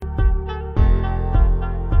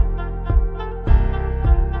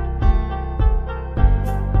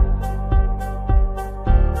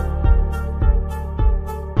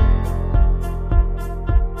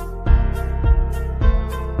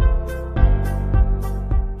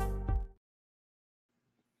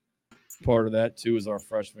part of that too is our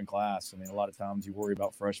freshman class. I mean, a lot of times you worry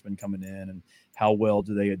about freshmen coming in and how well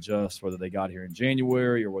do they adjust, whether they got here in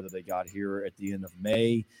January or whether they got here at the end of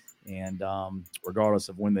May. And regardless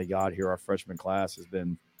of when they got here, our freshman class has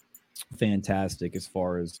been fantastic as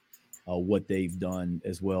far as what they've done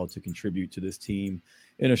as well to contribute to this team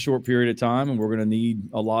in a short period of time. And we're going to need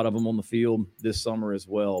a lot of them on the field this summer as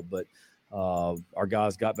well. But our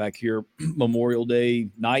guys got back here Memorial Day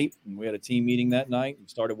night, and we had a team meeting that night and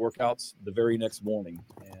started workouts the very next morning.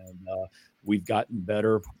 And we've gotten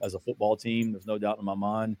better as a football team. There's no doubt in my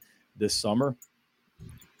mind this summer.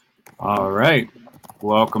 All right.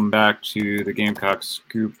 Welcome back to the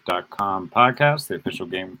GamecockScoop.com podcast, the official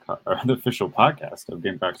podcast of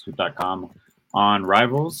GamecockScoop.com on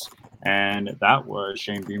Rivals. And that was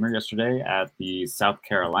Shane Beamer yesterday at the South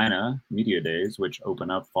Carolina Media Days, which open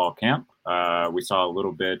up fall camp. We saw a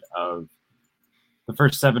little bit of the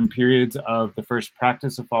first 7 periods of the first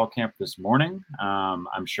practice of fall camp this morning.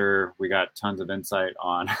 I'm sure we got tons of insight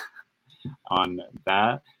on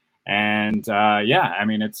that. And yeah, I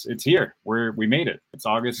mean, it's here. We made it. It's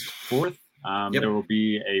August 4th. There will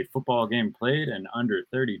be a football game played in under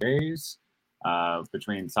 30 days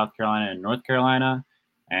between South Carolina and North Carolina.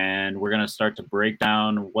 And we're going to start to break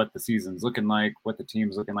down what the season's looking like, what the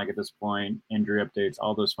team's looking like at this point, injury updates,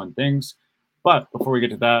 all those fun things. But before we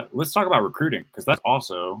get to that, let's talk about recruiting, because that's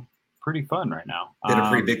also pretty fun right now. Been a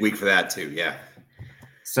pretty big week for that too, yeah.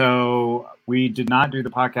 So we did not do the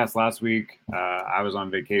podcast last week. I was on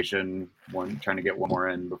vacation, trying to get one more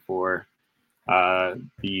in before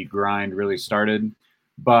the grind really started.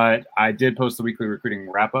 But I did post the weekly recruiting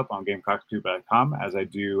wrap-up on GamecockTube.com, as I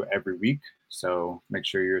do every week. So make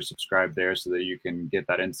sure you're subscribed there so that you can get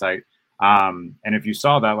that insight. And if you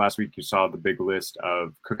saw that last week, you saw the big list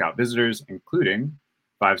of Cookout visitors, including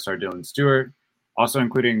 5-star Dylan Stewart, also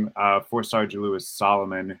including 4-star Jalewis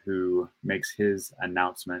Solomon, who makes his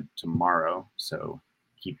announcement tomorrow. So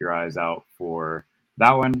keep your eyes out for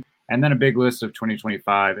that one. And then a big list of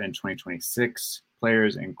 2025 and 2026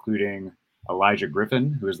 players, including Elijah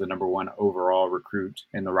Griffin, who is the #1 overall recruit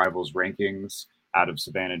in the Rivals rankings out of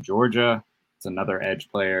Savannah, Georgia. It's another edge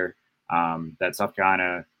player that South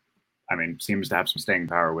Carolina, I mean, seems to have some staying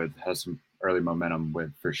power with, has some early momentum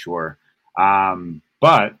with for sure.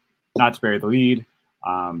 But not to bury the lead,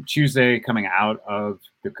 Tuesday, coming out of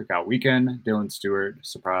the Cookout weekend, Dylan Stewart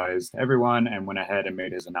surprised everyone and went ahead and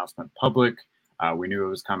made his announcement public. We knew it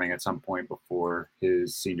was coming at some point before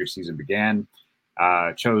his senior season began.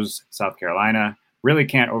 Chose South Carolina. Really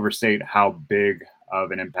can't overstate how big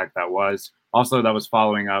of an impact that was. Also, that was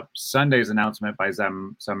following up Sunday's announcement by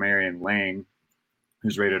Zamarian Lang,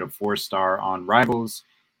 who's rated a 4-star on Rivals.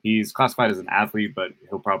 He's classified as an athlete, but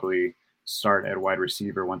he'll probably start at wide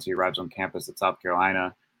receiver once he arrives on campus at South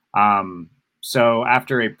Carolina. So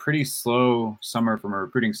after a pretty slow summer from a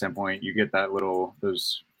recruiting standpoint, you get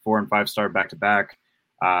those 4- and 5-star back-to-back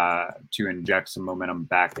to inject some momentum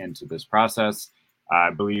back into this process. I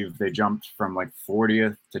believe they jumped from like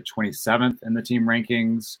 40th to 27th in the team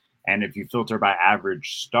rankings. And if you filter by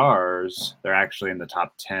average stars, they're actually in the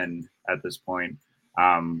top 10 at this point,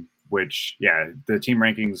 which, yeah, the team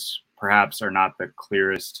rankings perhaps are not the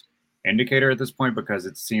clearest indicator at this point, because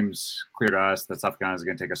it seems clear to us that South Carolina is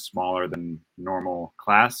going to take a smaller than normal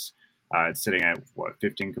class. It's sitting at,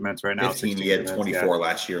 15 commits right now? 15, you had 24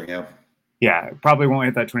 last year, yeah. Yeah, probably won't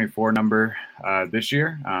hit that 24 number this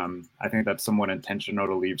year. I think that's somewhat intentional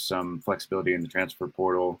to leave some flexibility in the transfer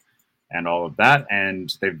portal and all of that.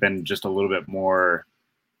 And they've been just a little bit more,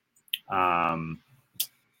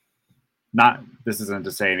 this isn't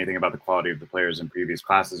to say anything about the quality of the players in previous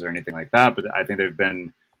classes or anything like that, but I think they've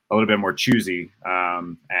been a little bit more choosy.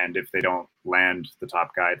 And if they don't land the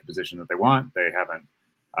top guy at the position that they want, they haven't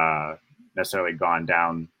necessarily gone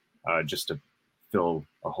down just to fill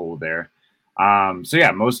a hole there. So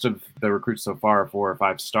yeah, most of the recruits so far are 4 or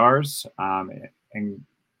 5 stars, and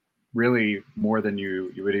really more than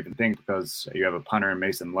you would even think, because you have a punter in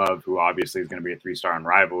Mason Love, who obviously is going to be a 3-star on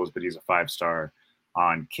Rivals, but he's a 5-star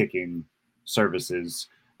on kicking services.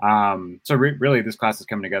 So really this class is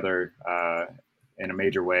coming together in a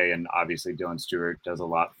major way, and obviously Dylan Stewart does a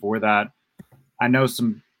lot for that. I know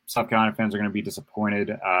some South Carolina fans are going to be disappointed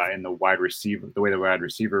in the way the wide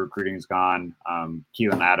receiver recruiting has gone.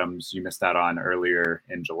 Keelan Adams, you missed out on earlier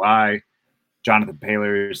in July. Jonathan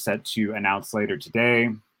Paylor is set to announce later today.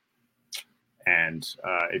 And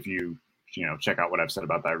if you check out what I've said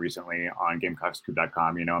about that recently on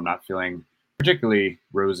GamecockScoop.com, I'm not feeling particularly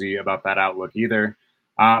rosy about that outlook either.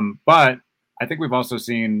 But I think we've also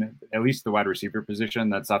seen, at least the wide receiver position,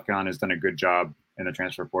 that South Carolina has done a good job in the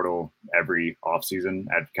transfer portal every offseason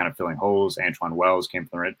at kind of filling holes. Antoine Wells came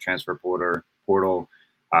from the transfer portal.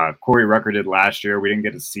 Corey Rucker did last year. We didn't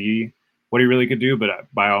get to see what he really could do, but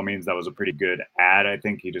by all means, that was a pretty good ad. I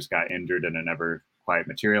think he just got injured and it never quite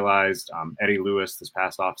materialized. Eddie Lewis this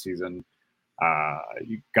past offseason.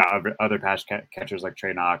 You got other pass catchers like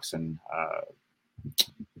Trey Knox and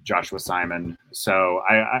Joshua Simon. So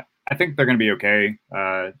I think they're going to be okay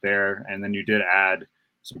there. And then you did add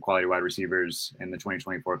some quality wide receivers in the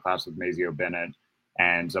 2024 class with Mazeo Bennett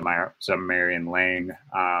and Zamarian Lang.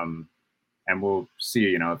 And we'll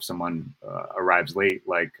see, if someone arrives late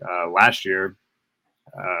like last year,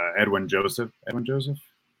 Edwin Joseph.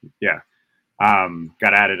 Yeah.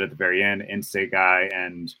 Got added at the very end, in-state guy.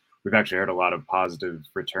 And we've actually heard a lot of positive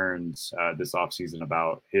returns this offseason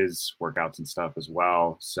about his workouts and stuff as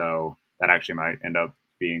well. So that actually might end up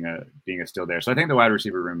being a steal there. So I think the wide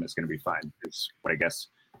receiver room is going to be fine. Is what I guess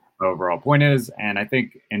my overall point is. And I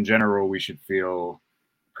think in general, we should feel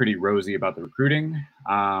pretty rosy about the recruiting.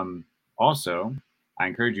 Also, I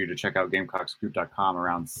encourage you to check out GamecockScoop.com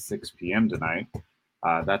around 6 p.m. tonight.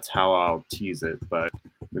 That's how I'll tease it, but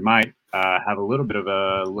we might have a little bit of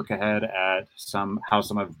a look ahead at how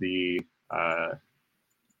some of the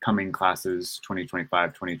coming classes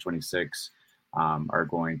 2025, 2026 are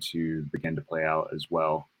going to begin to play out as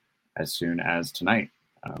well as soon as tonight,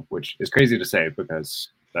 which is crazy to say because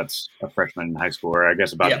that's a freshman in high school, or I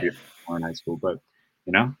guess about to be a sophomore in high school, but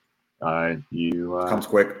comes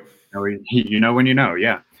quick. You know when you know,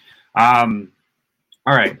 yeah. All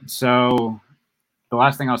right, so the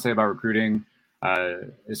last thing I'll say about recruiting,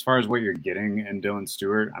 as far as what you're getting in Dylan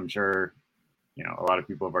Stewart, I'm sure a lot of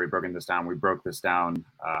people have already broken this down. We broke this down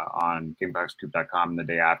on GamecockScoop.com the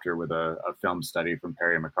day after with a film study from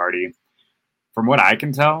Perry McCarty. From what I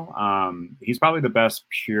can tell, he's probably the best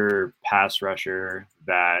pure pass rusher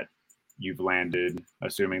that you've landed,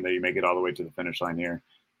 assuming that you make it all the way to the finish line here,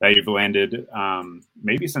 that you've landed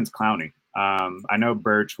maybe since Clowney. I know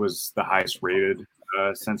Birch was the highest rated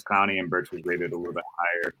since Clowney, and Birch was rated a little bit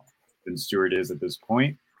higher than Stewart is at this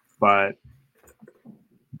point. But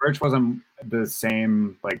Birch wasn't the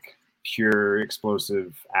same pure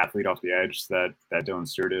explosive athlete off the edge that Dylan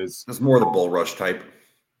Stewart is. It's more the bull rush type.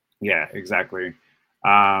 Yeah, exactly.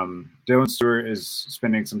 Dylan Stewart is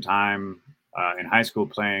spending some time in high school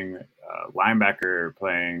playing linebacker,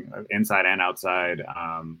 playing inside and outside,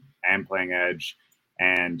 and playing edge.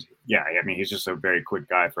 And yeah, I mean, he's just a very quick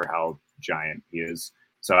guy for how giant he is.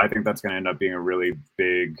 So I think that's going to end up being a really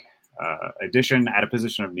big addition at a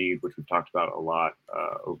position of need, which we've talked about a lot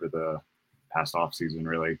over the past offseason,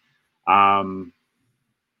 really.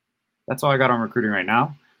 That's all I got on recruiting right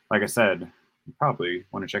now. Like I said, you probably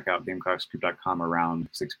want to check out GamecockScoop.com around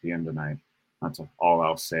 6 p.m. tonight. That's all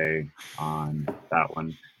I'll say on that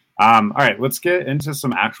one. All right, let's get into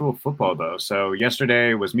some actual football, though. So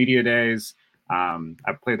yesterday was media days.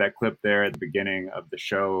 I played that clip there at the beginning of the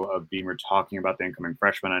show of Beamer talking about the incoming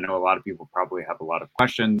freshmen. I know a lot of people probably have a lot of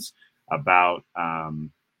questions about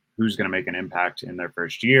who's going to make an impact in their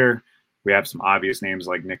first year. We have some obvious names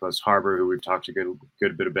like Nicholas Harbor, who we've talked a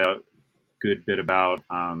good bit about.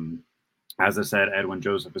 As I said, Edwin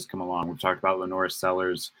Joseph has come along. We've talked about Lenoris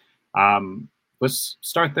Sellers. Let's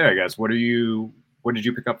start there, I guess. What did you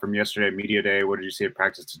pick up from yesterday at media day? What did you see at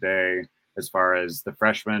practice today as far as the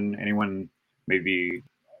freshmen? Anyone maybe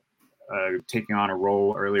taking on a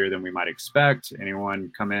role earlier than we might expect?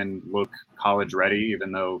 Anyone come in, look college ready,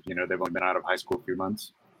 even though they've only been out of high school a few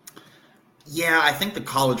months? Yeah, I think the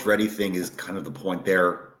college ready thing is kind of the point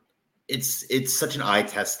there. It's such an eye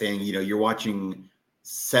test thing. You're watching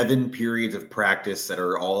 7 periods of practice that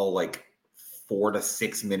are all 4 to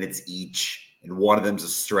 6 minutes each, and one of them's a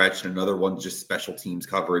stretch and another one's just special teams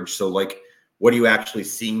coverage. So what are you actually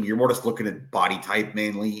seeing? You're more just looking at body type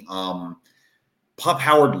mainly. Pup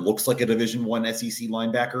Howard looks like a Division I SEC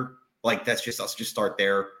linebacker. Let's just start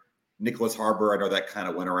there. Nicholas Harbor, I know that kind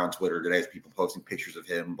of went around Twitter today as people posting pictures of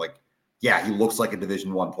him. Yeah, he looks like a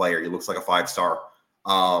Division I player. He looks like a 5-star.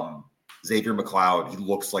 Xavier McLeod, he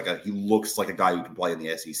looks like a guy who can play in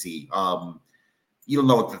the SEC. You don't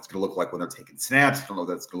know what that's going to look like when they're taking snaps. You don't know what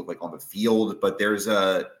that's going to look like on the field, but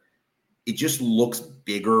it just looks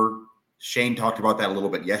bigger. Shane talked about that a little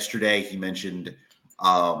bit yesterday. He mentioned,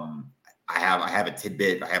 I have a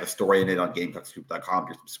tidbit. I have a story in it on GamecockScoop.com.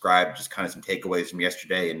 You're subscribed. Just kind of some takeaways from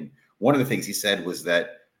yesterday. And one of the things he said was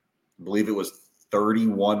that I believe it was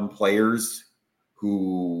 31 players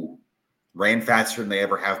who ran faster than they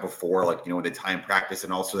ever have before, in the time practice,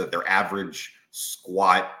 and also that their average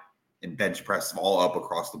squat and bench press all up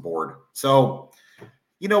across the board. So,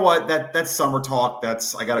 you know what? That's summer talk.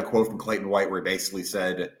 I got a quote from Clayton White where he basically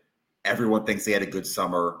said, everyone thinks they had a good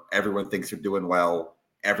summer. Everyone thinks they're doing well.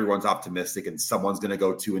 Everyone's optimistic, and someone's going to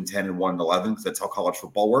go 2-10 and 1-11 because that's how college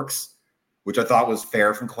football works, which I thought was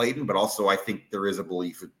fair from Clayton. But also, I think there is a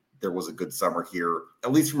belief that there was a good summer here,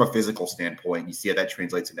 at least from a physical standpoint. You see how that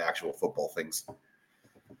translates into actual football things.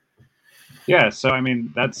 Yeah, so I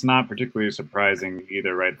mean, that's not particularly surprising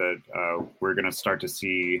either, right? That we're going to start to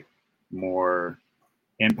see more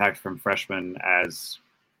impact from freshmen as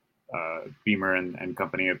Beamer and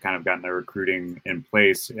company have kind of gotten their recruiting in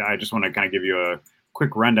place. I just want to kind of give you a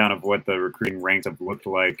quick rundown of what the recruiting ranks have looked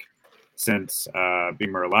like since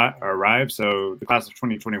Beamer arrived. So the class of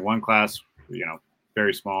 2021 class,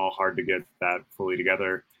 very small, hard to get that fully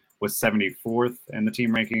together, was 74th in the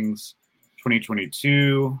team rankings.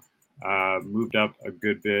 2022 moved up a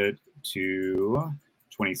good bit to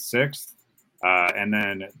 26th. And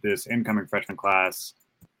then this incoming freshman class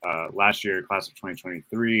last year, class of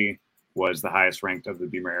 2023, was the highest ranked of the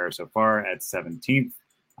Beamer era so far at 17th.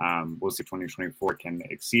 We'll see if 2024 can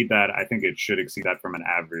exceed that. I think it should exceed that from an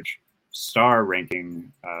average star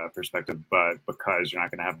ranking perspective, but because you're not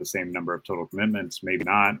going to have the same number of total commitments, maybe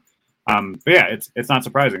not. But yeah, it's not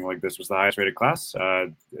surprising. Like, this was the highest rated class.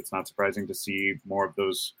 It's not surprising to see more of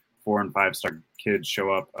those 4- and 5-star kids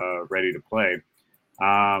show up ready to play.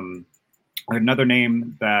 Another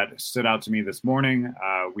name that stood out to me this morning,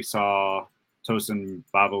 we saw Tosin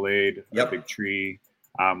Babalade, a big tree.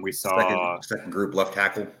 We saw second group left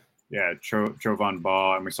tackle. Yeah, Trovon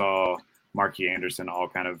Ball, and we saw Marky Anderson all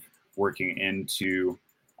kind of working into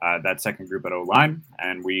that second group at O-line.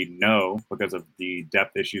 And we know, because of the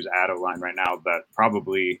depth issues at O-line right now, that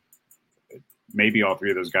probably maybe all three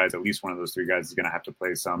of those guys, at least one of those three guys, is going to have to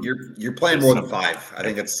play some. You're playing more than 5. I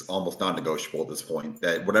think it's almost non-negotiable at this point.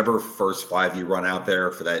 That whatever first 5 you run out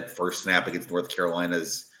there for that first snap against North Carolina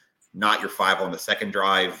is not your 5 on the second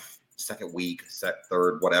drive, second week,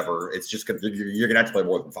 third, whatever. It's just you're going to have to play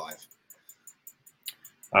more than 5.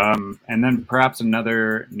 And then perhaps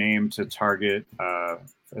another name to target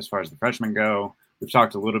as far as the freshmen go. We've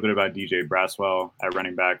talked a little bit about DJ Braswell at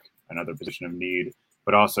running back, another position of need,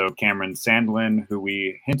 but also Cameron Sandlin, who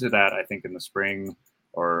we hinted at, I think, in the spring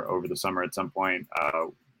or over the summer at some point.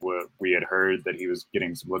 We had heard that he was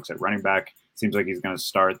getting some looks at running back. Seems like he's going to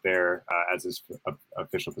start there as his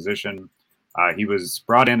official position. He was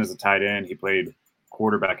brought in as a tight end. He played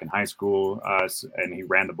quarterback in high school, and he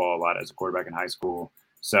ran the ball a lot as a quarterback in high school.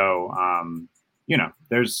 So,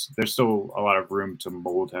 there's still a lot of room to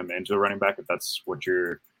mold him into a running back if that's what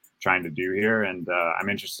you're trying to do here. And I'm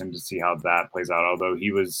interested to see how that plays out, although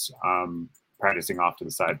he was practicing off to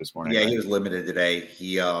the side this morning. Yeah, right? He was limited today.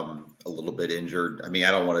 He a little bit injured. I mean,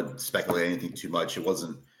 I don't want to speculate anything too much. It was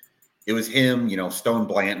him. Stone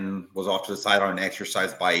Blanton was off to the side on an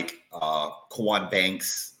exercise bike. Kawan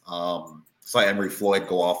Banks, saw Emery Floyd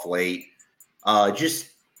go off late. Just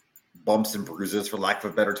bumps and bruises, for lack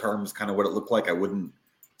of a better term, is kind of what it looked like. I wouldn't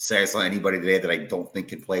say I saw anybody today that I don't think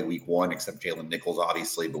can play week 1, except Jalen Nichols,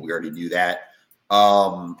 obviously, but we already knew that.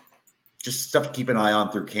 Just stuff to keep an eye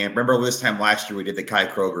on through camp. Remember this time last year we did the Kai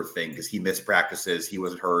Kroger thing because he missed practices. He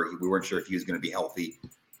wasn't hurt. We weren't sure if he was going to be healthy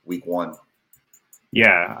week 1.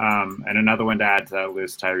 Yeah, and another one to add to that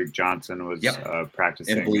list, Tyreek Johnson was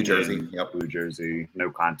practicing in blue jersey. Blue jersey, no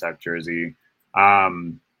contact jersey.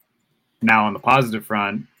 Now on the positive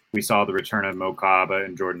front, we saw the return of Mo Kaba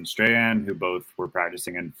and Jordan Strahan, who both were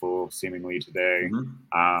practicing in full seemingly today.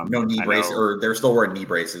 Mm-hmm. No knee brace, or they're still wearing knee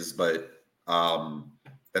braces, but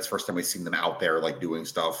that's the first time we've seen them out there like doing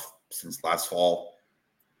stuff since last fall.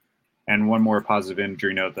 And one more positive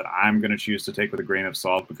injury note that I'm going to choose to take with a grain of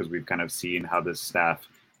salt, because we've kind of seen how this staff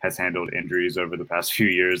has handled injuries over the past few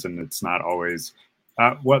years, and it's not always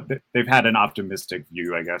they've had an optimistic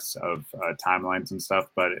view, I guess, of timelines and stuff.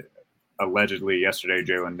 But allegedly yesterday,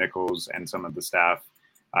 Jalen Nichols and some of the staff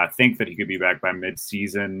think that he could be back by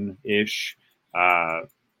mid-season-ish.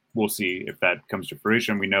 We'll see if that comes to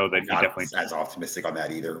fruition. We know that he definitely as optimistic on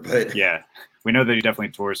that either, but yeah, we know that he definitely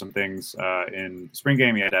tore some things in the spring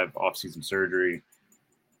game. He had to have off-season surgery.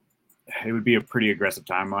 It would be a pretty aggressive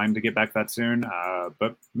timeline to get back that soon,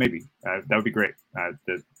 but maybe that would be great.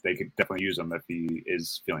 They could definitely use him if he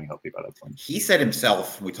is feeling healthy by that point. He said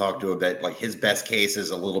himself, when we talked to him, that like his best case is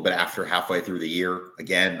a little bit after halfway through the year.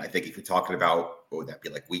 Again, I think if you're talking about, what would that be,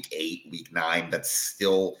 like week 8, week 9, that's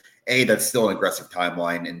still an aggressive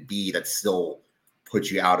timeline, and B, that still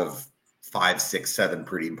puts you out of 5, 6, 7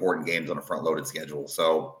 pretty important games on a front-loaded schedule.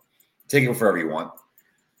 So take it wherever you want.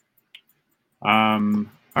 All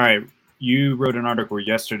right. You wrote an article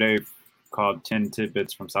yesterday called 10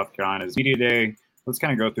 Tidbits from South Carolina's Media Day. Let's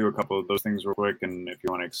kind of go through a couple of those things real quick, and if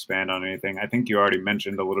you want to expand on anything. I think you already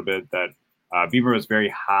mentioned a little bit that Beamer was very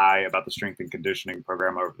high about the strength and conditioning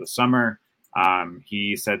program over the summer.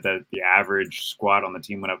 He said that the average squat on the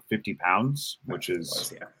team went up 50 pounds, which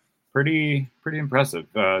is pretty impressive,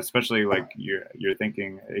 especially like you're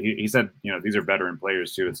thinking. He said, these are veteran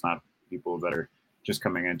players too. It's not people that are just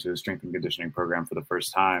coming into a strength and conditioning program for the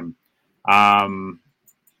first time.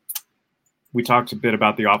 We talked a bit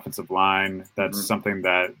about the offensive line. That's something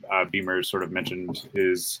that Beamer sort of mentioned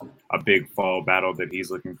is a big fall battle that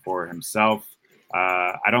he's looking for himself.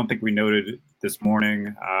 I don't think we noted this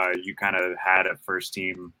morning. You kind of had a first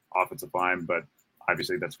team offensive line, but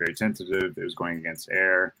obviously that's very tentative. It was going against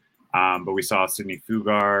air. But we saw Sidney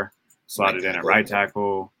Fugar slotted in at right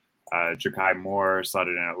tackle, Ja'Kai Moore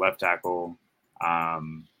slotted in at left tackle.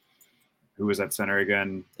 Who was at center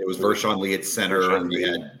again? It was Vershawn Lee at center, and we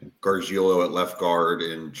had Gargiulo at left guard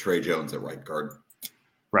and Trey Jones at right guard.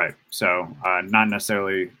 Right. So not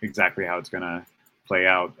necessarily exactly how it's going to play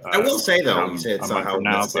out. I will say, though, you said it's not how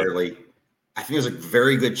necessarily. I think there's a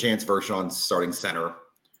very good chance Vershawn's starting center.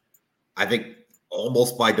 I think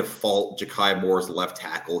almost by default, Ja'Kai Moore's left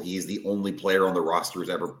tackle. He's the only player on the roster who's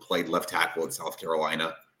ever played left tackle at South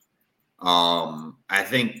Carolina. I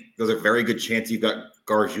think there's a very good chance you've got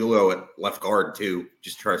Gargiulo at left guard too,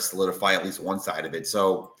 just try to solidify at least one side of it.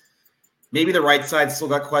 So maybe the right side still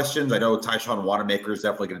got questions. I know Tyshawn Wanamaker is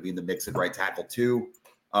definitely going to be in the mix at right tackle too.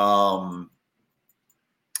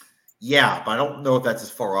 Yeah, but I don't know if that's as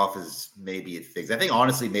far off as maybe it thinks. I think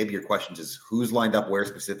honestly, maybe your question is who's lined up where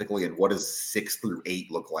specifically, and what does 6 through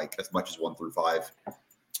 8 look like as much as 1 through 5?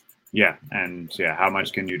 Yeah, and how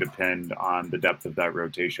much can you depend on the depth of that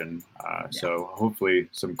rotation? So hopefully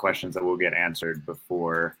some questions that will get answered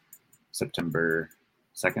before September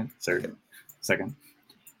 2nd, 3rd,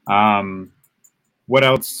 2nd. What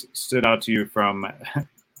else stood out to you from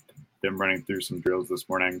them running through some drills this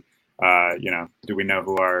morning? Do we know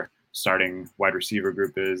who our starting wide receiver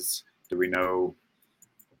group is? Do we know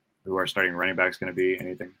who our starting running back is going to be?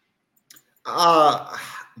 Anything?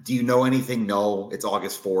 Do you know anything? No. It's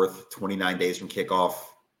August 4th, 29 days from kickoff.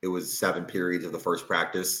 It was 7 periods of the first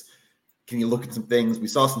practice. Can you look at some things? We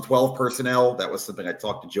saw some 12 personnel. That was something I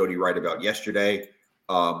talked to Jody Wright about yesterday.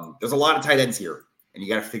 There's a lot of tight ends here, and you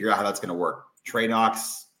got to figure out how that's going to work. Trey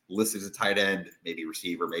Knox listed as a tight end, maybe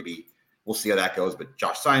receiver, maybe we'll see how that goes. But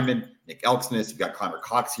Josh Simon, Nick Elksnis, you've got Connor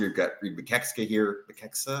Cox here, you've got Reed Mikeksa here,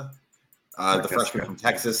 the freshman from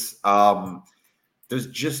Texas. There's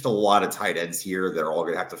just a lot of tight ends here that are all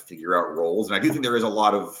going to have to figure out roles. And I do think there is a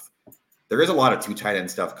lot of 2 tight end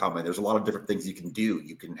stuff coming. There's a lot of different things you can do.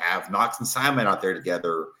 You can have Knox and Simon out there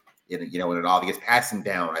together in an obvious passing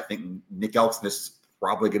down. I think Nick Elksnis is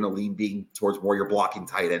probably going to lean being towards more your blocking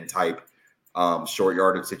tight end type, short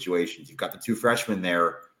yardage situations. You've got the 2 freshmen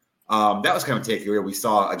there. That was kind of takeaway. We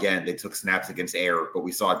saw, again, they took snaps against air, but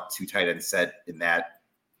we saw 2 tight ends set in that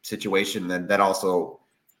situation. And then that also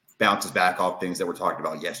bounces back off things that we're talking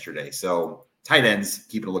about yesterday. So tight ends,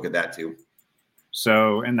 keeping a look at that too.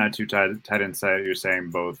 So in that 2 tight end set, you're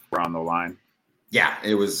saying both were on the line? Yeah,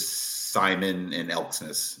 it was Simon and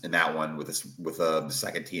Elksnis in that one with the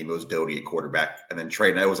second team. It was Doty at quarterback. And then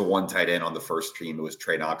Trey, it was a 1 tight end on the first team. It was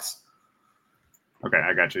Trey Knox. Okay,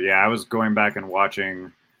 I got you. Yeah, I was going back and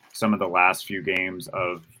watching some of the last few games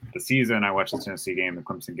of the season. I watched the Tennessee game, the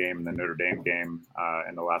Clemson game, and the Notre Dame game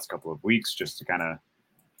in the last couple of weeks just to kind of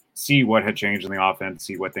see what had changed in the offense,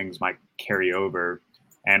 see what things might carry over.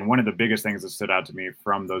 And one of the biggest things that stood out to me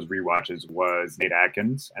from those rewatches was Nate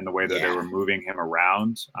Atkins and the way that they were moving him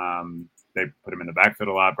around. They put him in the backfield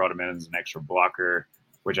a lot, brought him in as an extra blocker,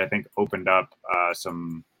 which I think opened up a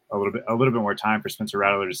little bit more time for Spencer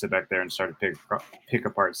Rattler to sit back there and start to pick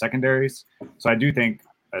apart secondaries. So I do think,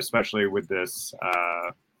 especially with this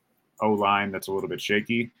O-line that's a little bit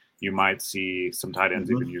shaky, you might see some tight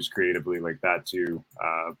ends even used creatively like that to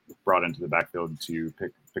brought into the backfield to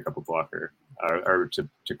pick up a blocker or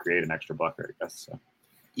to create an extra blocker, I guess. So.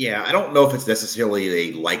 Yeah, I don't know if it's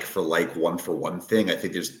necessarily a like for like, 1-for-1 thing. I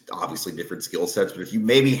think there's obviously different skill sets, but if you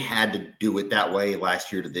maybe had to do it that way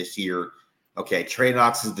last year to this year, okay, Trey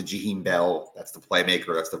Knox is the Jaheim Bell. That's the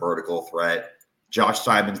playmaker. That's the vertical threat. Josh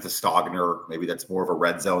Simon's the Stogner. Maybe that's more of a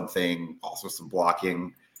red zone thing. Also some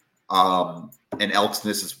blocking. And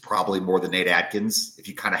Elksnis is probably more than Nate Atkins if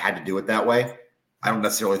you kind of had to do it that way. I don't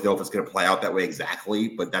necessarily know if it's going to play out that way exactly,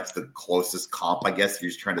 but that's the closest comp, I guess.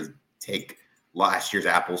 You're just trying to take last year's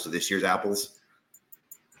apples to this year's apples.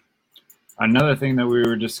 Another thing that we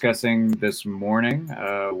were discussing this morning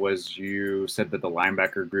was you said that the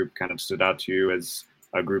linebacker group kind of stood out to you as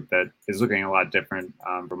a group that is looking a lot different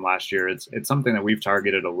from last year. It's something that we've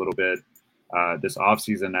targeted a little bit this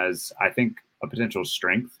offseason as, I think, a potential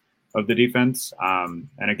strength of the defense. And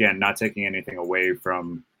again, not taking anything away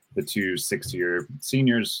from the two six-year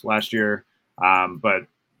seniors last year, but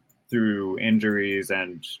through injuries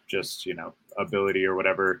and just, ability or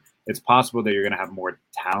whatever, it's possible that you're going to have more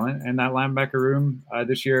talent in that linebacker room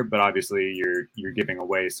this year. But obviously, you're giving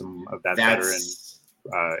away some of that veteran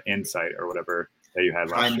insight or whatever that you had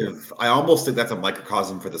last year. I almost think that's a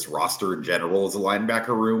microcosm for this roster in general as a linebacker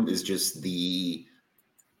room, is just the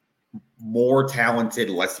more talented,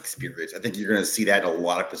 less experienced. I think you're going to see that in a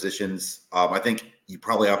lot of positions. I think you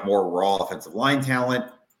probably have more raw offensive line talent,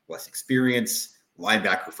 less experience,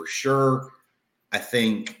 linebacker for sure. I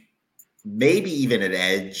think maybe even an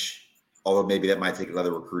edge, although maybe that might take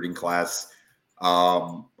another recruiting class.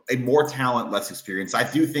 A more talent, less experience.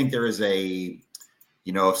 I do think there is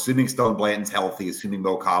assuming Stone Blanton's healthy, assuming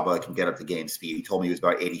Mo Kaba can get up to game speed. He told me he was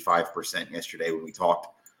about 85% yesterday when we talked.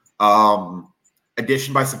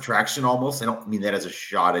 Addition by subtraction almost. I don't mean that as a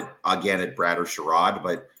shot at Brad or Sherrod,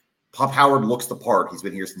 but Pop Howard looks the part. He's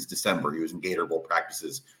been here since December. He was in Gator Bowl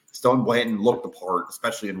practices. Stone Blanton looked the part,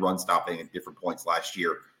 especially in run stopping at different points last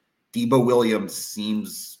year. Debo Williams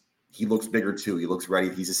he looks bigger too. He looks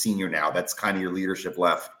ready. He's a senior now. That's kind of your leadership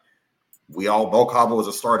left. Mo Kaba was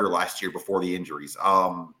a starter last year before the injuries.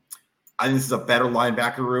 I think this is a better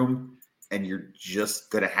linebacker room, and you're just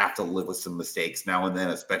going to have to live with some mistakes now and then,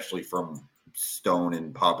 especially from Stone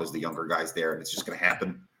and Pop as the younger guys there, and it's just going to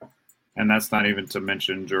happen. And that's not even to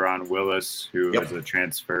mention Jerron Willis, who is a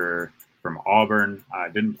transfer from Auburn.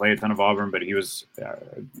 Didn't play a ton of Auburn, but he was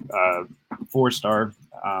a 4-star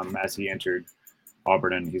as he entered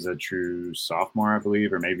Auburn, and he's a true sophomore, I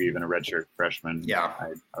believe, or maybe even a redshirt freshman. Yeah,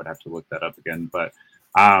 I would have to look that up again. But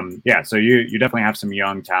so you definitely have some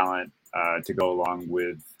young talent to go along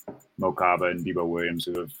with Mo Kaba and Debo Williams,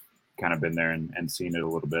 who have kind of been there and seen it a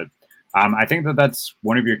little bit. I think that's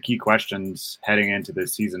one of your key questions heading into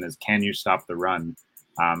this season is, can you stop the run?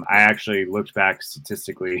 I actually looked back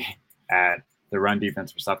statistically at the run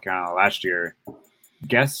defense for South Carolina last year.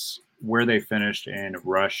 Guess where they finished in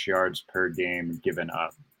rush yards per game given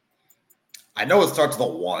up. I know it starts with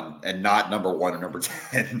a 1 and not number 1 or number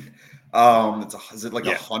 10. Is it like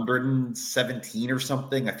 117 or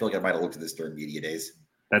something? I feel like I might have looked at this during media days.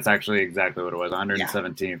 That's actually exactly what it was,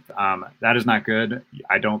 117th. That is not good.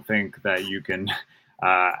 I don't think that you can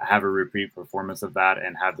have a repeat performance of that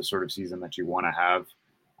and have the sort of season that you want to have.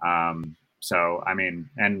 So, I mean,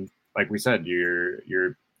 and like we said,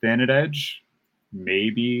 you're thin at edge.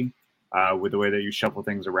 Maybe with the way that you shuffle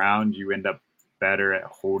things around, you end up better at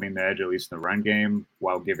holding the edge, at least in the run game,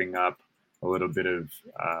 while giving up a little bit of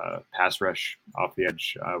pass rush off the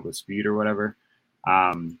edge with speed or whatever.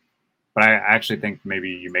 But I actually think maybe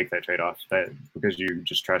you make that trade-off because you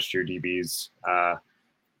just trust your DBs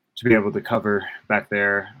to be able to cover back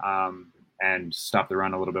there and stop the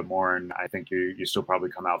run a little bit more. And I think you still probably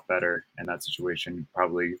come out better in that situation.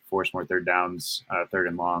 Probably force more third downs, third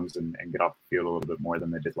and longs, and get off the field a little bit more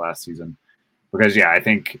than they did last season. Because, I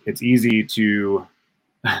think it's easy to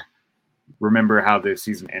remember how the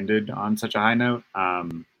season ended on such a high note.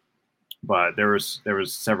 But there was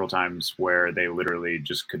several times where they literally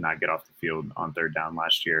just could not get off the field on third down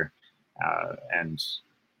last year, and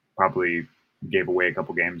probably gave away a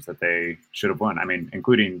couple games that they should have won. I mean,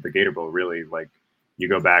 including the Gator Bowl. Really, like you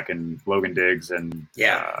go back and Logan Diggs and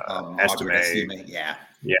Estime,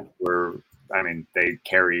 they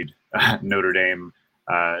carried Notre Dame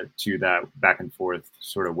to that back and forth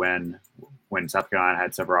sort of when South Carolina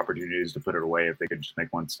had several opportunities to put it away if they could just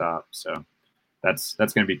make one stop. So. That's going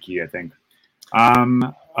to be key, I think.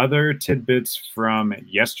 Other tidbits from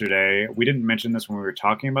yesterday. We didn't mention this when we were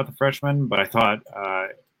talking about the freshmen, but I thought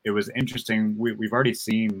it was interesting. We've already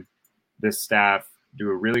seen this staff do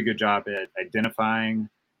a really good job at identifying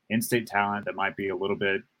in-state talent that might be a little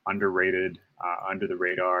bit underrated, under the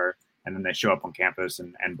radar, and then they show up on campus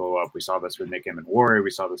and blow up. We saw this with Nick Emmanwori. We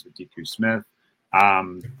saw this with DQ Smith.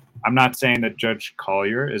 I'm not saying that Judge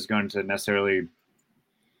Collier is going to necessarily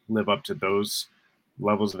live up to those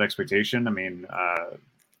levels of expectation. I mean,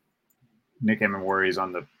 Nick Emmanwori is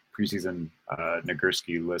on the preseason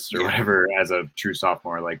Nagurski list or whatever as a true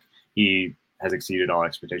sophomore. Like he has exceeded all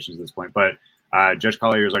expectations at this point. But Judge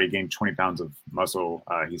Collier has already gained 20 pounds of muscle,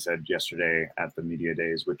 he said yesterday at the media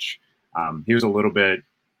days, which he was a little bit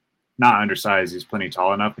not undersized. He's plenty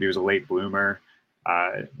tall enough, but he was a late bloomer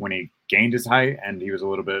when he gained his height, and he was a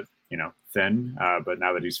little bit, thin, but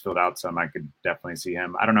now that he's filled out some, I could definitely see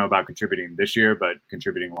him. I don't know about contributing this year, but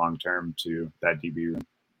contributing long-term to that DB room.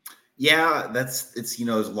 Yeah, there's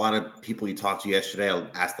a lot of people you talked to yesterday. I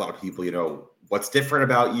asked a lot of people, what's different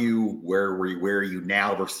about you? Where are you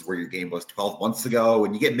now versus where your game was 12 months ago?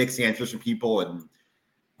 And you get mixed answers from people. And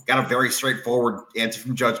got a very straightforward answer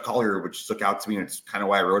from Judge Collier, which stuck out to me, and it's kind of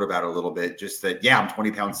why I wrote about it a little bit. Just that, yeah, I'm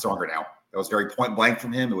 20 pounds stronger now. That was very point blank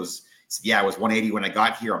from him. It was 180 when I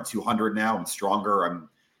got here. I'm 200 now. I'm stronger.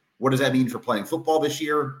 What does that mean for playing football this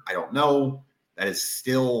year? I don't know. I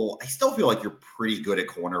still feel like you're pretty good at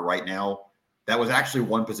corner right now. That was actually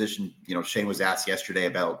one position, Shane was asked yesterday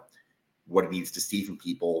about what he needs to see from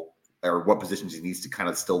people or what positions he needs to kind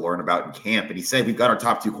of still learn about in camp. And he said, we've got our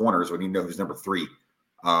top 2 corners. We need to know who's number 3.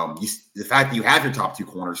 The fact that you have your top 2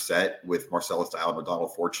 corners set with Marcellus Dial and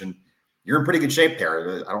Donald Fortune, you're in pretty good shape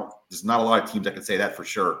there. There's not a lot of teams that can say that for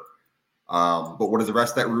sure. But what does the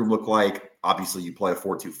rest of that room look like? Obviously, you play a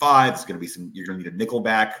 4-2-5. It's going to be you're going to need a nickel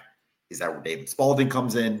back. Is that where David Spalding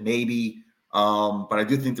comes in? Maybe. But I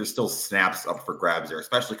do think there's still snaps up for grabs there,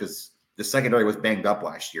 especially because the secondary was banged up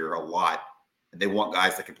last year a lot. And they want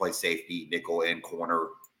guys that can play safety, nickel, and corner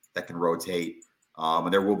that can rotate.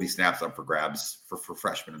 And there will be snaps up for grabs for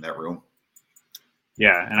freshmen in that room.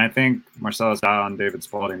 Yeah, and I think Marcellus Dial and David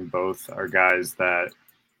Spalding both are guys that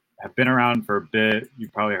have been around for a bit.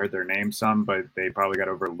 You've probably heard their names some, but they probably got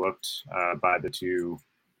overlooked by the 2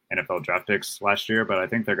 NFL draft picks last year. But I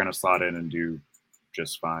think they're going to slot in and do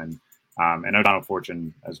just fine. And O'Donnell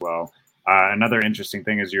Fortune as well. Another interesting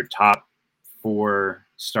thing is your top 4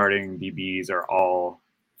 starting DBs are all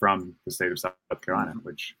from the state of South Carolina,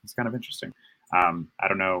 which is kind of interesting. I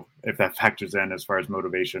don't know if that factors in as far as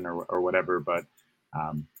motivation or whatever, but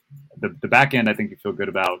the back end, I think you feel good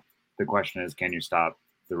about. The question is, can you stop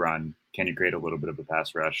the run? Can you create a little bit of a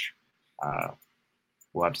pass rush?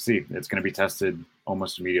 We'll have to see. It's going to be tested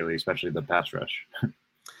almost immediately, especially the pass rush.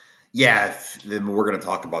 Yeah, then we're going to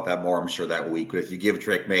talk about that more, I'm sure, that week. But if you give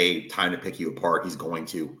Drake May time to pick you apart, he's going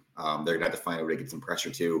to. They're going to have to find a way to get some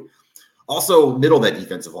pressure, too. Also, middle of that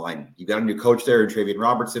defensive line. You got a new coach there, Travian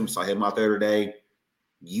Robertson. Saw him out there today.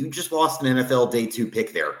 You just lost an NFL Day 2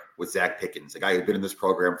 pick there with Zach Pickens, a guy who's been in this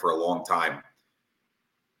program for a long time.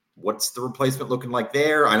 What's the replacement looking like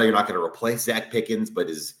there? I know you're not going to replace Zach Pickens, but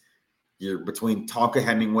you're between Tonka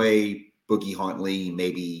Hemingway, Boogie Huntley,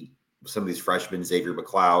 maybe some of these freshmen, Xavier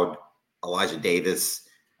McLeod, Elijah Davis.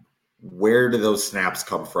 Where do those snaps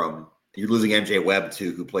come from? You're losing MJ Webb,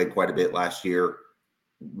 too, who played quite a bit last year.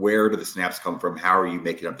 Where do the snaps come from? How are you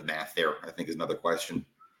making up the math there? I think is another question.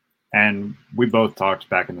 And we both talked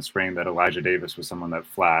back in the spring that Elijah Davis was someone that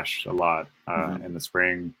flashed a lot in the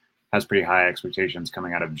spring, has pretty high expectations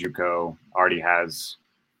coming out of JUCO, already has,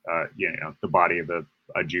 the body of a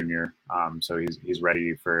junior. So he's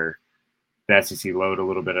ready for the SEC load a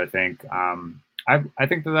little bit, I think. I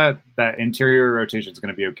think that interior rotation is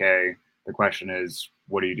going to be okay. The question is,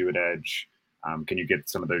 what do you do at edge? Can you get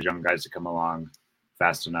some of those young guys to come along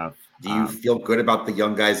fast enough? Do you feel good about the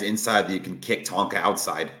young guys inside that you can kick Tonka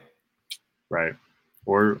outside? Right.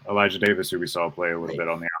 Or Elijah Davis, who we saw play a little bit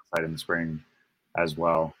on the outside in the spring as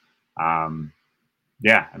well.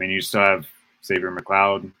 You still have Xavier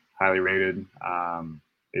McLeod, highly rated.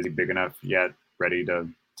 Is he big enough yet, ready to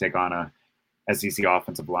take on a SEC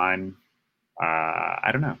offensive line? I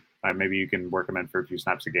don't know. Maybe you can work him in for a few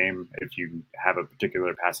snaps a game if you have a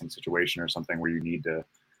particular passing situation or something where you need to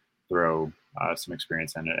throw some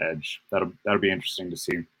experience in at edge. That'll be interesting to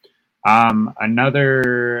see.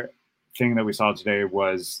 Another thing that we saw today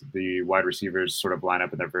was the wide receivers sort of line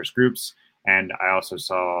up in their first groups. And I also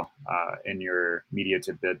saw in your media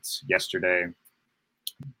tidbits yesterday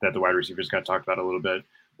that the wide receivers got talked about a little bit.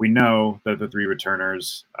 We know that the 3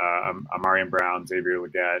 returners, Amarian Brown, Xavier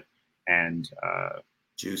Legette, and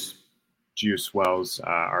Juice Wells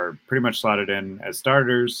are pretty much slotted in as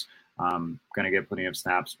starters, going to get plenty of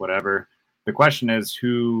snaps, whatever. The question is,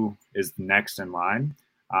 who is next in line?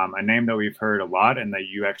 A name that we've heard a lot and that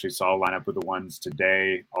you actually saw line up with the ones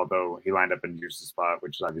today, although he lined up in Juice's spot,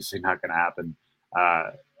 which is obviously not going to happen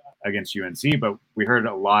against UNC. But we heard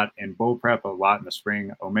a lot in bowl prep, a lot in the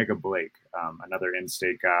spring. Omega Blake, another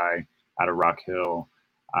in-state guy out of Rock Hill.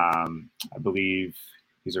 I believe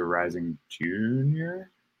he's a rising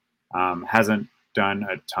junior. Hasn't done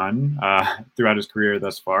a ton throughout his career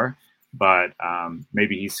thus far, but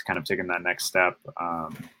maybe he's kind of taken that next step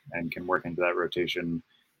and can work into that rotation.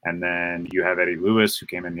 And then you have Eddie Lewis, who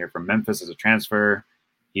came in here from Memphis as a transfer.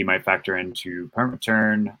 He might factor into punt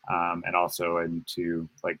return and also into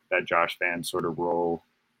like that Josh Van sort of role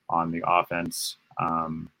on the offense.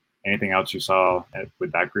 Anything else you saw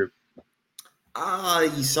with that group?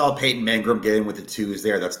 You saw Peyton Mangrum get in with the 2s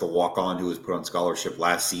there. That's the walk-on who was put on scholarship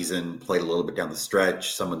last season, played a little bit down the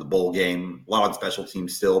stretch, some in the bowl game, a lot on special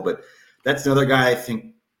teams still. But that's another guy I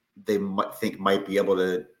think they might be able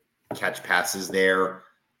to catch passes there.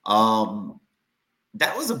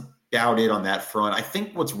 That was about it on that front. I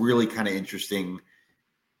think what's really kind of interesting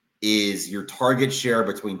is your target share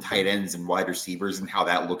between tight ends and wide receivers and how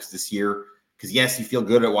that looks this year. Because, yes, you feel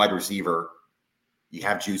good at wide receiver. You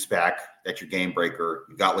have Juice back. That's your game breaker.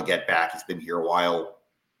 You've got Leggett back. He's been here a while.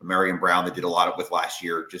 Marion Brown, they did a lot with last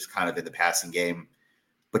year, just kind of in the passing game.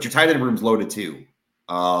 But your tight end room's loaded too.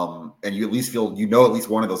 And you at least feel, at least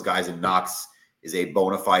one of those guys in Knox is a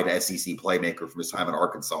bona fide SEC playmaker from his time in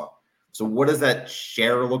Arkansas. So what does that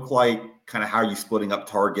share look like? Kind of how are you splitting up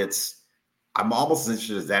targets? I'm almost as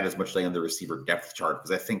interested as that as much as I am the receiver depth chart,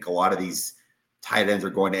 because I think a lot of these tight ends are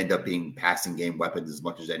going to end up being passing game weapons as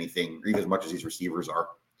much as anything, or even as much as these receivers are.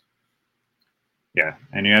 Yeah,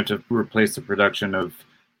 and you have to replace the production of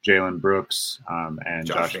Jalen Brooks and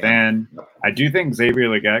Josh Vann. Yep. I do think Xavier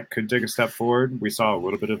Leggett could take a step forward. We saw a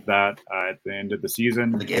little bit of that at the end of the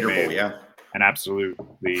season. The Gator Bowl, yeah. An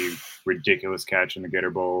absolutely ridiculous catch in the Gator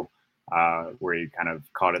Bowl where he kind of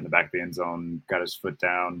caught it in the back of the end zone, got his foot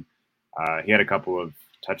down. He had a couple of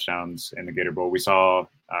touchdowns in the Gator Bowl. We saw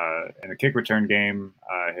in the kick return game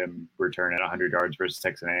him return at 100 yards versus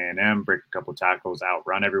Texas A&M, break a couple tackles,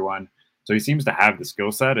 outrun everyone. So he seems to have the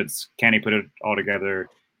skill set. It's can he put it all together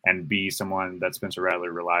and be someone that Spencer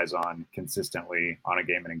Rattler relies on consistently on a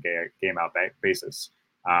game in and game out basis.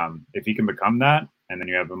 If he can become that, and then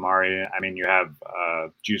you have Amari, you have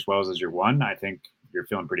Juice Wells as your one, I think you're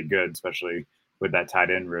feeling pretty good, especially with that tight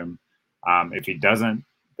end room. If he doesn't,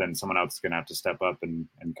 then someone else is going to have to step up and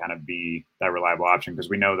kind of be that reliable option, because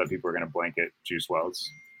we know that people are going to blanket Juice Wells.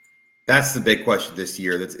 That's the big question this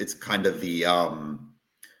year. It's kind of the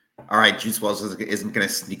all right, Juice Wells isn't going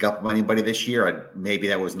to sneak up on anybody this year. Maybe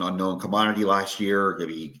that was an unknown commodity last year.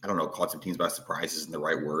 Maybe, I don't know, caught some teams by surprise isn't the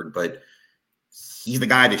right word, but he's the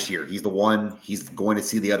guy this year. He's the one. He's going to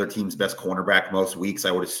see the other team's best cornerback most weeks,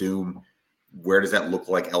 I would assume. Where does that look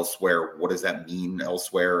like elsewhere? What does that mean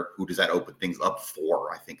elsewhere? Who does that open things up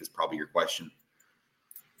for, I think is probably your question.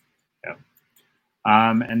 Yeah.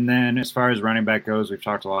 And then as far as running back goes, we've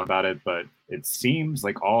talked a lot about it, but it seems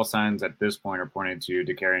like all signs at this point are pointing to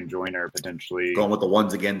Dakereon Joyner potentially going with the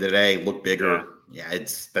ones again today. Look bigger. Yeah, I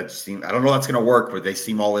don't know that's going to work, but they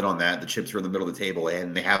seem all in on that. The chips are in the middle of the table,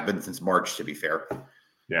 and they have been since March, to be fair.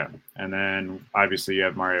 Yeah, and then obviously you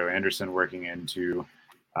have Mario Anderson working into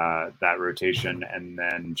that rotation, and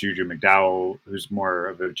then Juju McDowell, who's more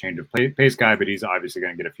of a change of pace guy, but he's obviously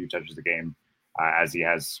going to get a few touches a game. As he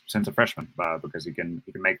has since a freshman, because he can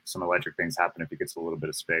make some electric things happen if he gets a little bit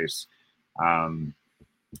of space.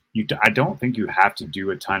 I don't think you have to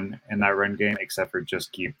do a ton in that run game, except for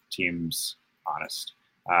just keep teams honest.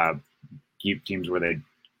 Keep teams where they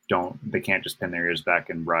can't just pin their ears back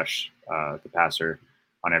and rush the passer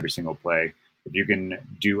on every single play. If you can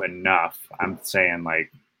do enough, I'm saying like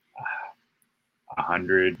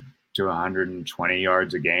 100 to 120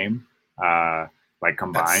 yards a game. Like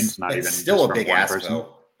combined, that's not even still just a big one ask, person.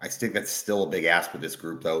 though. I think that's still a big ask with this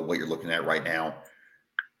group, though. What you're looking at right now.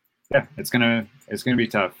 Yeah, it's gonna be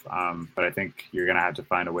tough, but I think you're gonna have to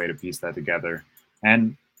find a way to piece that together.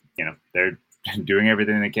 And they're doing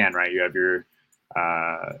everything they can, right? You have your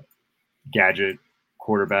gadget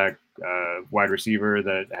quarterback, wide receiver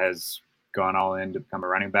that has gone all in to become a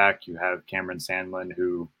running back. You have Cameron Sandlin,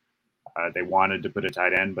 who they wanted to put a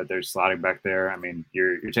tight end, but they're slotting back there. I mean,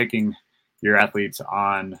 you're taking your athletes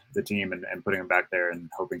on the team and putting them back there and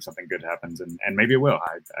hoping something good happens. And maybe it will.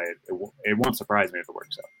 It won't surprise me if it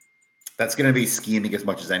works out. That's going to be scheming as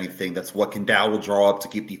much as anything. That's what Dow will draw up to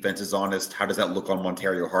keep defenses honest. How does that look on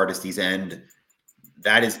Montario Hardesty's end?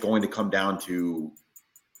 That is going to come down to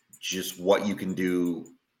just what you can do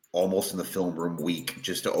almost in the film room week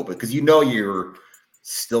just to open. Because you're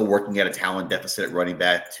still working at a talent deficit at running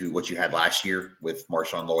back to what you had last year with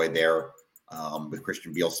Marshawn Lloyd there, with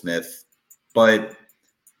Christian Beal-Smith. But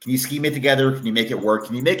can you scheme it together? Can you make it work?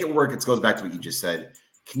 Can you make it work? It goes back to what you just said.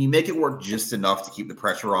 Can you make it work just enough to keep the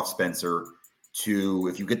pressure off Spencer to,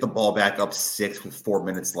 if you get the ball back up 6 with 4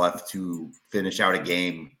 minutes left, to finish out a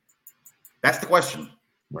game? That's the question.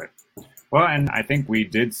 Right. Well, and I think we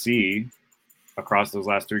did see across those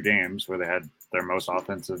last 3 games where they had their most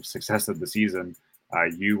offensive success of the season,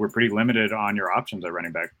 you were pretty limited on your options at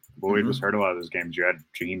running back. Lloyd was hurt a lot of those games. You had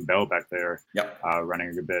Jaheim Bell back there running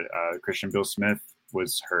a good bit. Christian Beal-Smith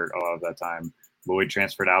was hurt a lot of that time. Lloyd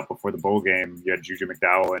transferred out before the bowl game. You had Juju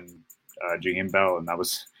McDowell and Jaheim Bell, and that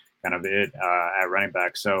was kind of it at running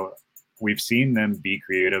back. So we've seen them be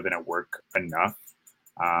creative and it work enough,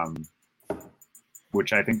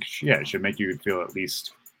 which I think, should make you feel at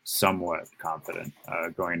least somewhat confident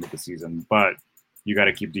going into the season. But you got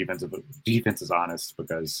to keep defenses honest,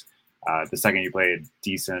 because the second you play a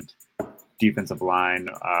decent defensive line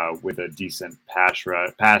with a decent pass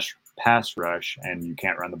rush and you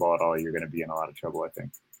can't run the ball at all, you're going to be in a lot of trouble, I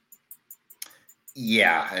think.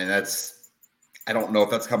 Yeah, and I don't know if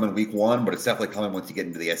that's coming week one, but it's definitely coming once you get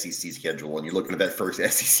into the SEC schedule and you're looking at that first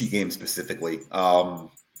SEC game specifically.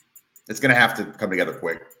 It's going to have to come together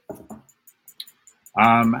quick.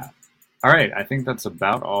 All right, I think that's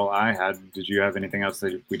about all I had. Did you have anything else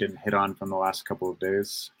that we didn't hit on from the last couple of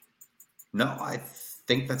days? No, I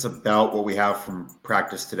think that's about what we have from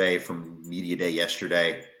practice today, from media day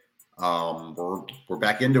yesterday. We're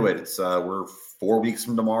back into it. We're 4 weeks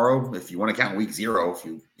from tomorrow. If you want to count week 0,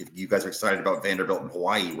 if you guys are excited about Vanderbilt and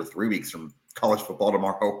Hawaii, we're 3 weeks from college football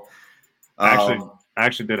tomorrow. I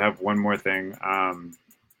actually did have one more thing.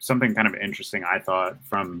 Something kind of interesting I thought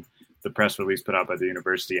from the press release put out by the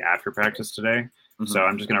university after practice today. Mm-hmm. So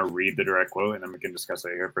I'm just going to read the direct quote and then we can discuss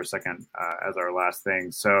it here for a second as our last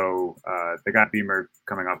thing. So they got Beamer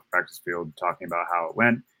coming off the practice field talking about how it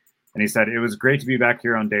went. And he said, "It was great to be back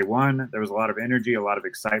here on day one. There was a lot of energy, a lot of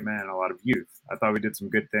excitement, and a lot of youth. I thought we did some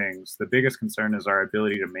good things. The biggest concern is our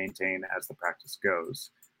ability to maintain as the practice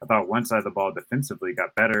goes. I thought one side of the ball defensively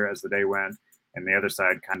got better as the day went, and the other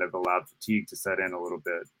side kind of allowed fatigue to set in a little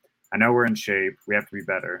bit. I know we're in shape. We have to be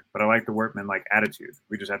better. But I like the workman-like attitude.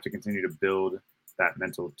 We just have to continue to build that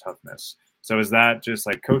mental toughness." So is that just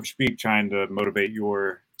like coach speak trying to motivate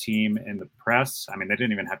your team in the press? I mean, they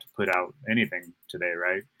didn't even have to put out anything today,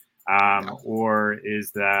 right? Or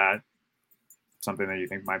is that something that you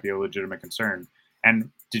think might be a legitimate concern?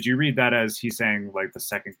 And did you read that as he's saying like the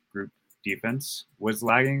second group defense was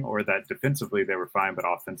lagging, or that defensively they were fine, but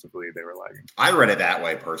offensively they were lagging? I read it that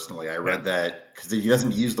way personally. I read that because he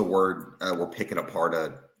doesn't use the word we're picking apart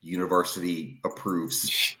a university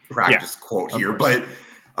approves practice quote here, but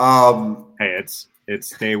hey,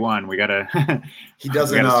 it's day one. We gotta he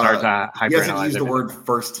doesn't start to he doesn't use the word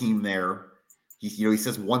first team there. He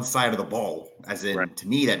says one side of the ball, as in right. To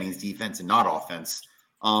me that means defense and not offense,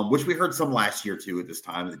 which we heard some last year too. At this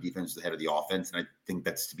time, the defense is ahead of the offense, and I think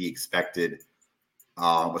that's to be expected,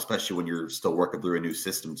 especially when you're still working through a new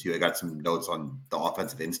system too. I got some notes on the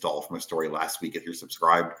offensive install from a story last week. If you're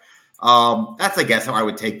subscribed, that's I guess how I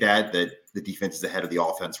would take that the defense is ahead of the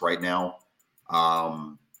offense right now.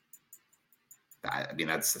 I mean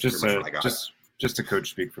that's just pretty much what I got. Just a coach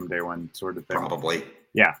speak from day one sort of thing. Probably,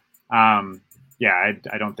 yeah.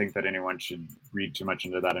 I don't think that anyone should read too much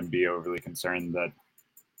into that and be overly concerned that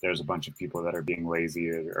there's a bunch of people that are being lazy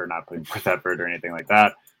or not putting forth effort or anything like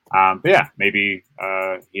that. But yeah, maybe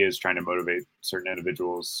he is trying to motivate certain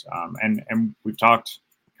individuals. And we've talked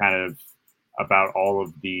kind of about all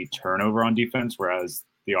of the turnover on defense, whereas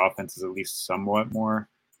the offense is at least somewhat more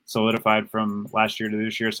solidified from last year to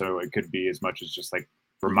this year. So it could be as much as just like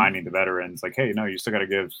reminding the veterans, like, hey, no, you still got to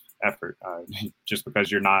give effort. Just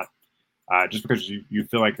because you're not, just because you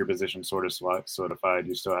feel like your position sort of solidified,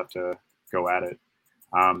 you still have to go at it.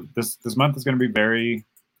 This month is going to be very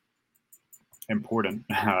important.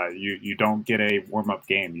 You don't get a warm-up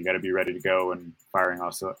game. You got to be ready to go and firing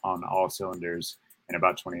on all cylinders in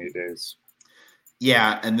about 28 days.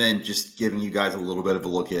 Yeah, and then just giving you guys a little bit of a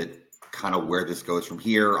look at kind of where this goes from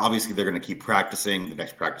here. Obviously, they're going to keep practicing. The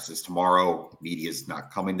next practice is tomorrow. Media's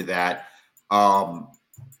not coming to that.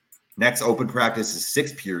 Next open practice is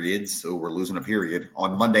 6 periods, so we're losing a period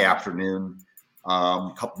on Monday afternoon.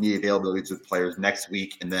 Couple media availabilities with players next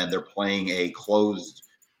week, and then they're playing a closed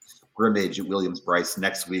scrimmage at Williams-Brice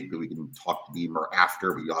next week that we can talk to Beamer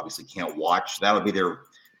after. We obviously can't watch. That would be the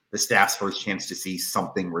staff's first chance to see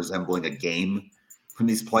something resembling a game from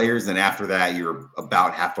these players. And after that, you're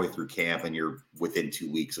about halfway through camp and you're within 2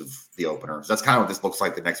 weeks of the opener. So that's kind of what this looks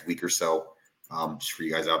like the next week or so, just for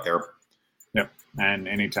you guys out there. Yep. And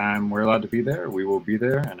anytime we're allowed to be there, we will be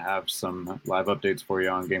there and have some live updates for you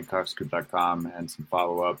on GamecockScoop.com and some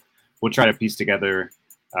follow-up. We'll try to piece together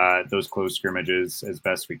those closed scrimmages as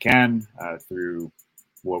best we can through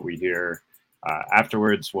what we hear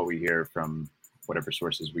afterwards, what we hear from whatever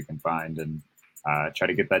sources we can find, and try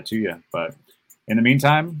to get that to you. But in the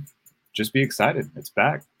meantime, just be excited. It's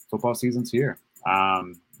back. Football season's here.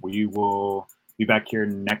 We will be back here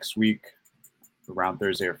next week around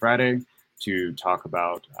Thursday or Friday to talk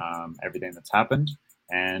about everything that's happened.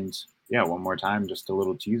 And yeah, one more time, just a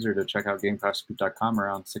little teaser to check out GamecockScoop.com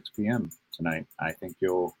around 6 p.m. tonight. I think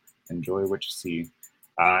you'll enjoy what you see.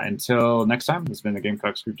 Until next time, this has been the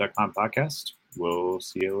GamecockScoop.com podcast. We'll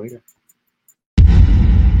see you later.